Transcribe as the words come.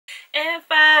In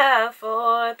 5,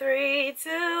 4, 3, 2,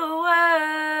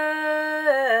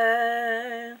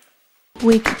 1.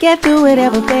 We can get through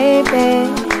whatever,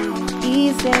 baby.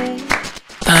 Easy.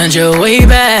 Find your way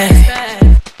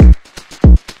back.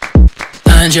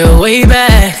 Find your way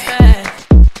back.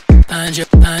 Find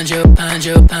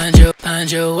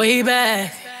your way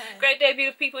back. Great day,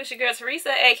 beautiful people. It's your girl Teresa,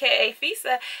 aka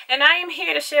Fisa, and I am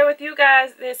here to share with you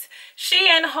guys this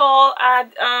Shein haul. I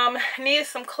needed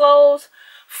some clothes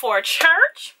for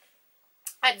church.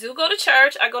 I do go to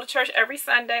church. I go to church every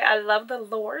Sunday. I love the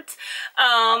Lord.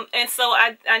 And so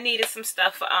I needed some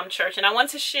stuff for church, and I want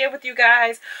to share with you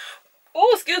guys,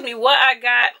 oh excuse me, what I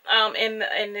got in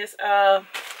this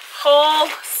haul.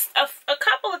 A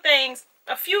couple of things,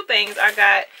 a few things I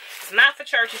got. It's not for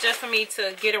church, it's just for me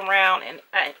to get around and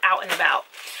out and about.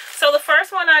 So the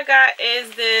first one I got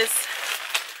is this.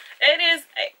 It is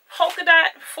a polka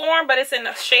dot form, but it's in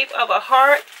the shape of a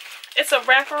heart. It's a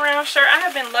wraparound shirt. I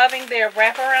have been loving their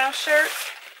wraparound shirts.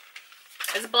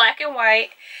 It's black and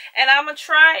white, and I'm gonna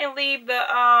try and leave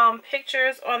the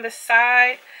pictures on the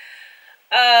side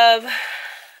of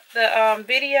the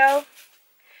video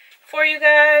for you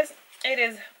guys. It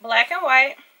is black and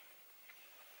white.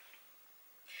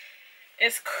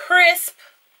 It's crisp.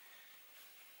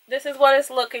 This is what it's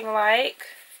looking like.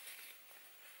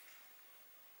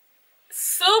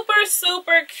 Super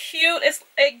cute.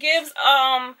 It gives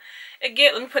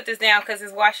let me put this down because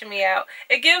it's washing me out.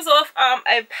 It gives off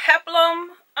a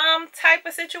peplum type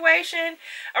of situation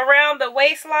around the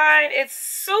waistline. It's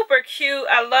super cute.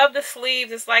 I love the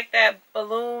sleeves. It's like that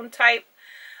balloon type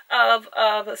of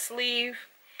a sleeve.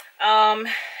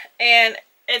 And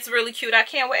it's really cute. I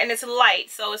can't wait. And it's light,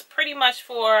 so it's pretty much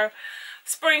for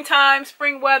springtime,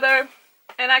 spring weather,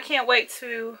 and I can't wait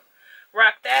to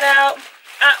rock that out.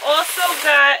 I also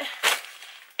got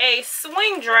a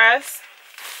swing dress.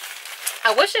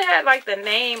 I wish it had like the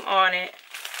name on it.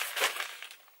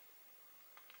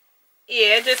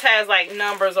 Yeah, it just has like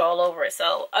numbers all over it.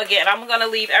 So again, I'm gonna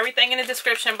leave everything in the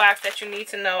description box that you need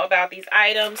to know about these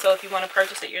items, so if you want to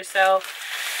purchase it yourself.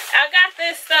 I got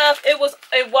this stuff. It was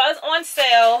on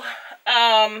sale.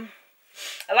 A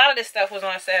lot of this stuff was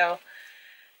on sale,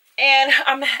 and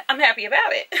I'm happy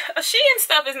about it. Shein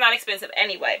stuff is not expensive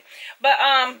anyway. But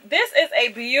this is a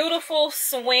beautiful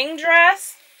swing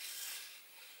dress.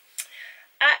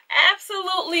 I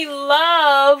absolutely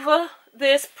love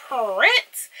this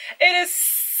print. It is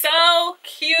so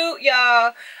cute,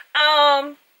 y'all. I'll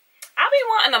be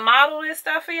wanting to model this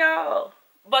stuff for y'all,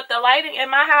 but the lighting in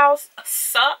my house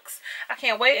sucks. I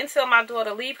can't wait until my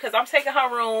daughter leaves, because I'm taking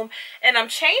her room and I'm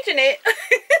changing it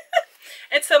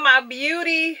into my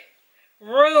beauty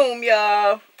room,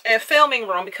 y'all, and filming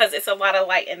room, because it's a lot of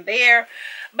light in there.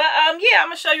 But yeah, I'm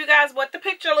gonna show you guys what the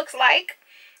picture looks like.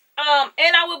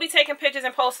 And I will be taking pictures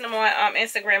and posting them on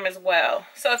Instagram as well.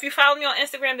 So if you follow me on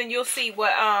Instagram, then you'll see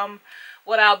what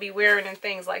I'll be wearing and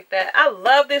things like that. I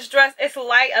love this dress. It's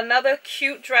light, another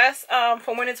cute dress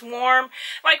for when it's warm.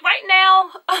 Like right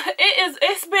now,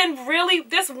 it's been really,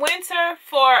 this winter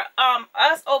for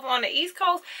us over on the East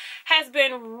Coast has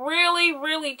been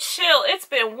really chill. It's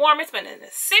been warm. It's been in the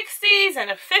 60s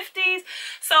and the 50s.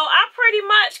 So I pretty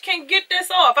much can get this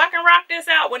off. I can rock this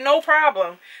out with no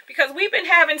problem, because we've been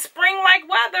having spring-like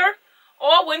weather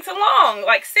all winter long.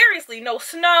 Like seriously, no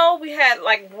snow. We had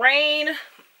like rain,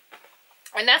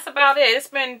 and that's about it. It's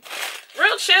been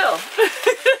real chill.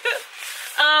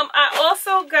 I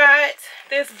also got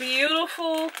this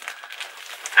beautiful,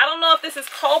 I don't know if this is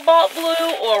cobalt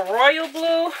blue or royal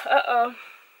blue.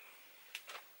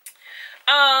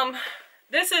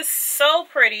 This is so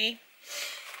pretty.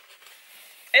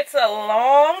 It's a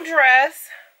long dress,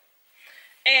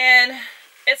 and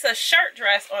it's a shirt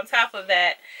dress on top of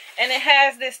that, and it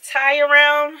has this tie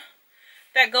around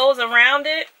that goes around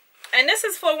it. And this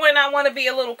is for when I want to be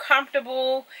a little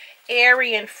comfortable,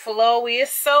 airy and flowy.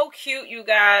 It's so cute, you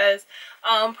guys.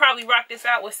 Probably rock this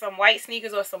out with some white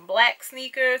sneakers or some black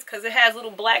sneakers, because it has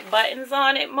little black buttons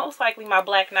on it. Most likely my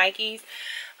black Nikes.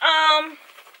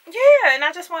 Yeah, and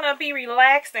I just want to be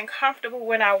relaxed and comfortable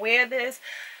when I wear this.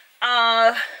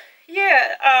 Yeah,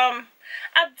 I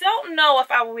don't know if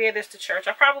I will wear this to church.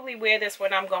 I probably wear this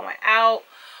when I'm going out,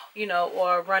 you know,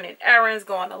 or running errands,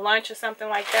 going to lunch or something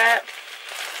like that.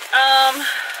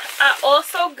 I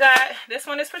also got, this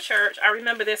one is for church. I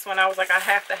remember this one. I was like, I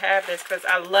have to have this because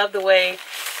I love the way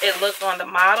it looked on the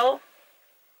model.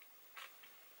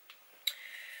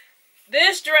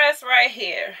 This dress right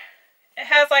here, it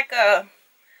has like a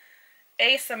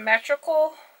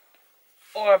asymmetrical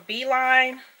or a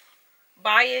beeline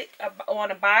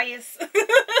on a bias.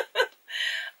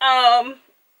 I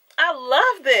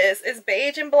love this. It's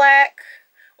beige and black,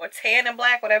 or tan and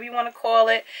black, whatever you want to call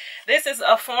it. This is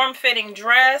a form-fitting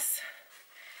dress,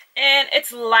 and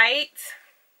it's light.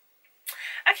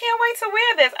 I can't wait to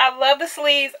wear this. I love the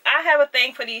sleeves. I have a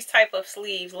thing for these type of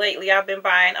sleeves lately. I've been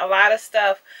buying a lot of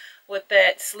stuff with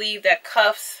that sleeve that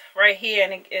cuffs right here,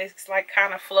 and it's like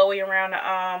kind of flowy around the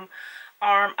arm.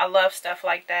 I love stuff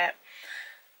like that.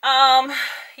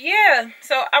 Yeah,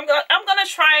 so I'm gonna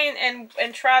try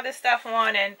and try this stuff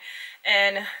on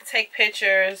and take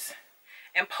pictures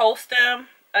and post them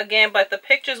again, but the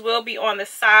pictures will be on the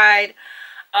side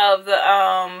of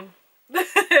the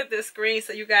the screen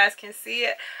so you guys can see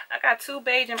it. I got two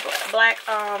beige and black.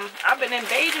 I've been in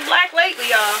beige and black lately,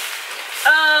 y'all.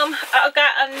 I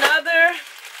got another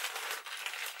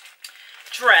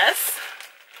dress.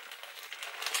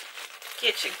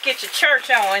 Get your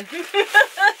church on.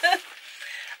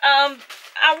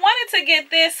 I wanted to get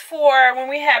this for when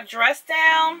we have dress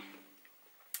down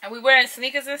and we're wearing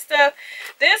sneakers and stuff.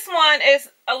 This one is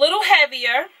a little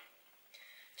heavier,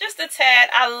 just a tad.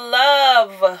 I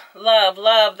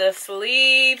love the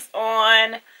sleeves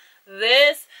on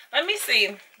this. Let me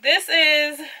see. This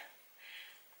is,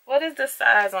 what is the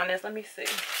size on this? Let me see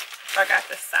if I got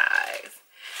the size.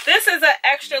 This is an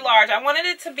extra large. I wanted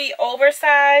it to be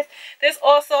oversized. This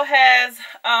also has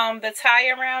the tie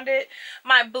around it.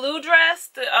 My blue dress,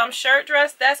 the shirt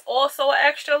dress, that's also an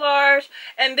extra large.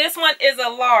 And this one is a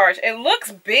large. It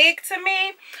looks big to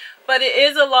me, but it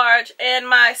is a large. And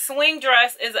my swing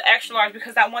dress is an extra large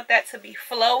because I want that to be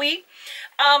flowy.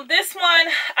 This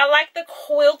one, I like the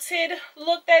quilted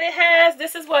look that it has.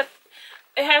 This is what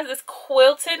it has, this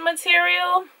quilted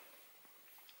material.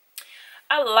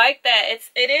 I like that.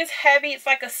 It is heavy. It's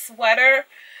like a sweater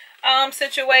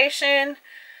situation.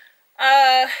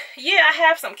 Yeah, I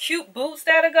have some cute boots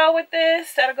that'll go with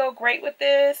this. That'll go great with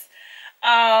this.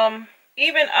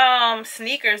 Even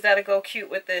sneakers that'll go cute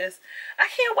with this. I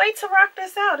can't wait to rock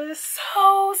this out. It is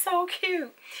so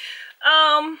cute.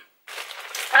 I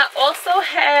also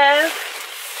have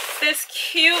this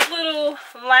cute little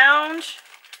lounge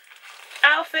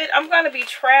outfit. I'm going to be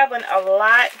traveling a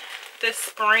lot this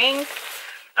spring.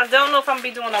 I don't know if I'm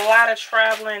going to be doing a lot of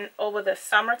traveling over the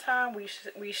summertime.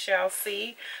 We shall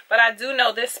see. But I do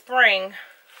know this spring,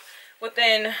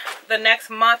 within the next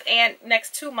month and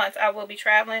next 2 months, I will be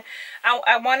traveling.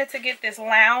 I wanted to get this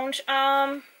lounge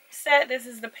set. This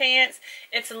is the pants.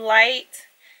 It's light.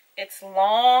 It's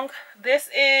long. This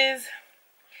is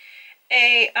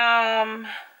a,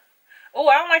 oh,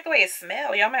 I don't like the way it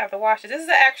smells. I'm going to have to wash it. This is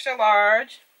an extra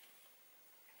large.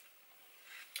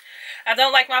 I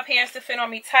don't like my pants to fit on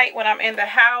me tight when I'm in the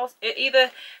house. It either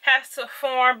has to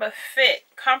form but fit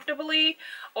comfortably,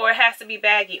 or it has to be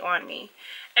baggy on me.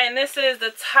 And this is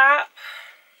the top.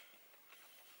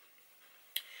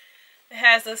 It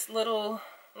has this little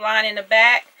line in the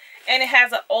back, and it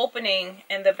has an opening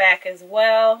in the back as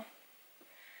well.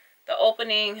 The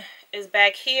opening is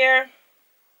back here.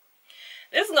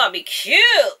 This is gonna be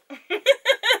cute.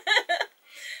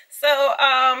 So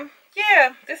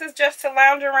yeah, this is just to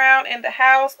lounge around in the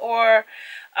house, or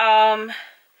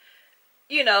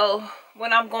you know,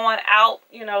 when I'm going out,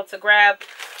 you know, to grab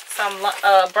some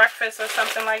breakfast or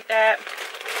something like that,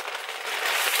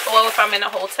 or if I'm in a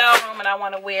hotel room and I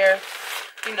want to wear,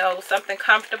 you know, something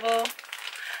comfortable.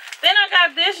 Then I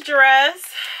got this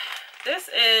dress. This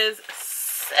is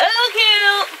so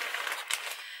cute.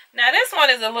 Now this one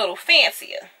is a little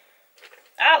fancier.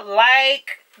 I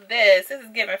like this. This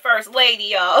is giving first lady,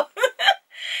 y'all.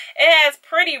 It has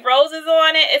pretty roses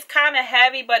on it. It's kind of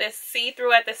heavy, but it's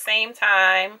see-through at the same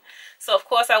time. So of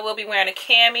course I will be wearing a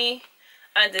cami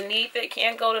underneath it.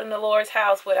 Can't go to the Lord's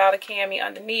house without a cami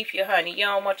underneath you, honey. You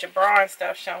don't want your bra and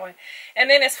stuff showing. And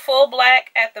then it's full black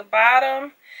at the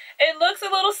bottom. It looks a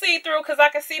little see-through because I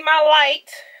can see my light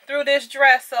through this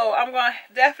dress. So I'm going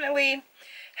to definitely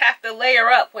have to layer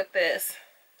up with this.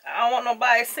 I don't want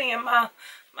nobody seeing my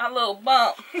little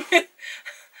bump.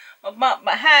 My bump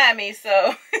behind me.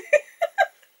 So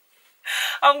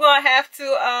I'm going to have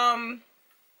to,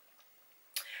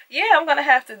 yeah, I'm going to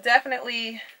have to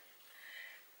definitely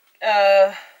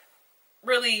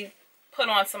really put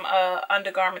on some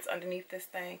undergarments underneath this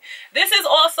thing. This is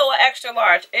also an extra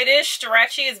large. It is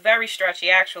stretchy. It's very stretchy,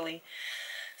 actually.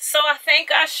 So I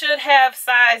think I should have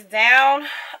sized down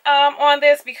on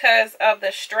this because of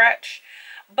the stretch.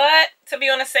 But to be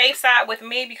on the safe side with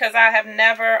me, because I have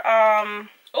never,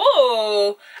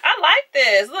 oh, I like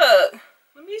this. Look,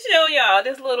 let me show y'all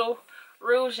this little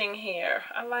rouging here.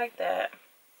 I like that.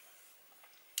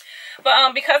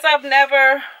 But because I've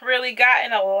never really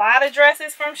gotten a lot of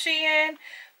dresses from Shein,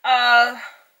 I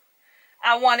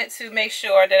wanted to make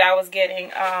sure that I was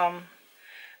getting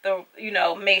the, you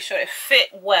know, make sure it fit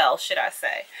well, should I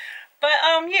say. But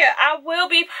yeah, I will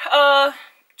be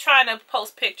trying to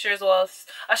post pictures or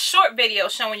a short video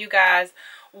showing you guys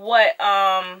what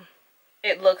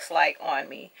it looks like on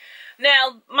me.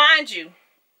 Now, mind you,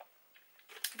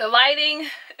 the lighting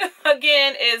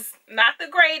again is not the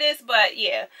greatest, but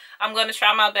yeah, I'm going to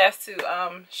try my best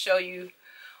to show you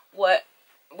what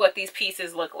these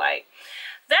pieces look like.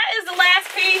 That is the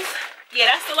last piece. Yeah,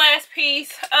 that's the last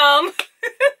piece. I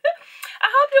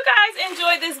hope you guys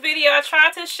enjoyed this video. I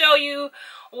tried to show you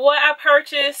what I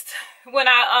purchased when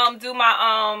I do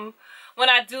my when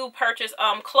I do purchase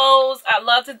clothes. I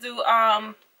love to do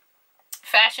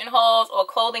fashion hauls or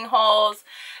clothing hauls,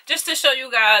 just to show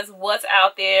you guys what's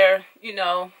out there, you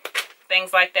know,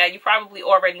 things like that. You probably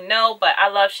already know, but I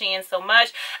love Shein so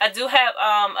much. I do have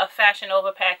a Fashion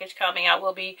Over package coming. I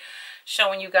will be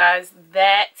showing you guys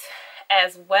that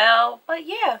as well. But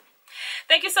yeah,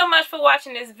 thank you so much for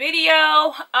watching this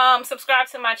video. Subscribe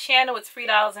to my channel. It's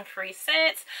 $3 and free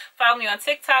cents. Follow me on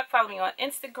TikTok. Follow me on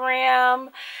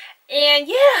Instagram. And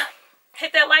yeah,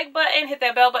 hit that like button, hit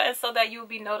that bell button so that you will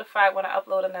be notified when I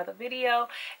upload another video.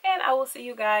 And I will see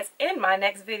you guys in my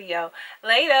next video.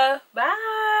 Later.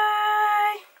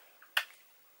 Bye.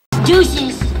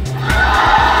 Deuces.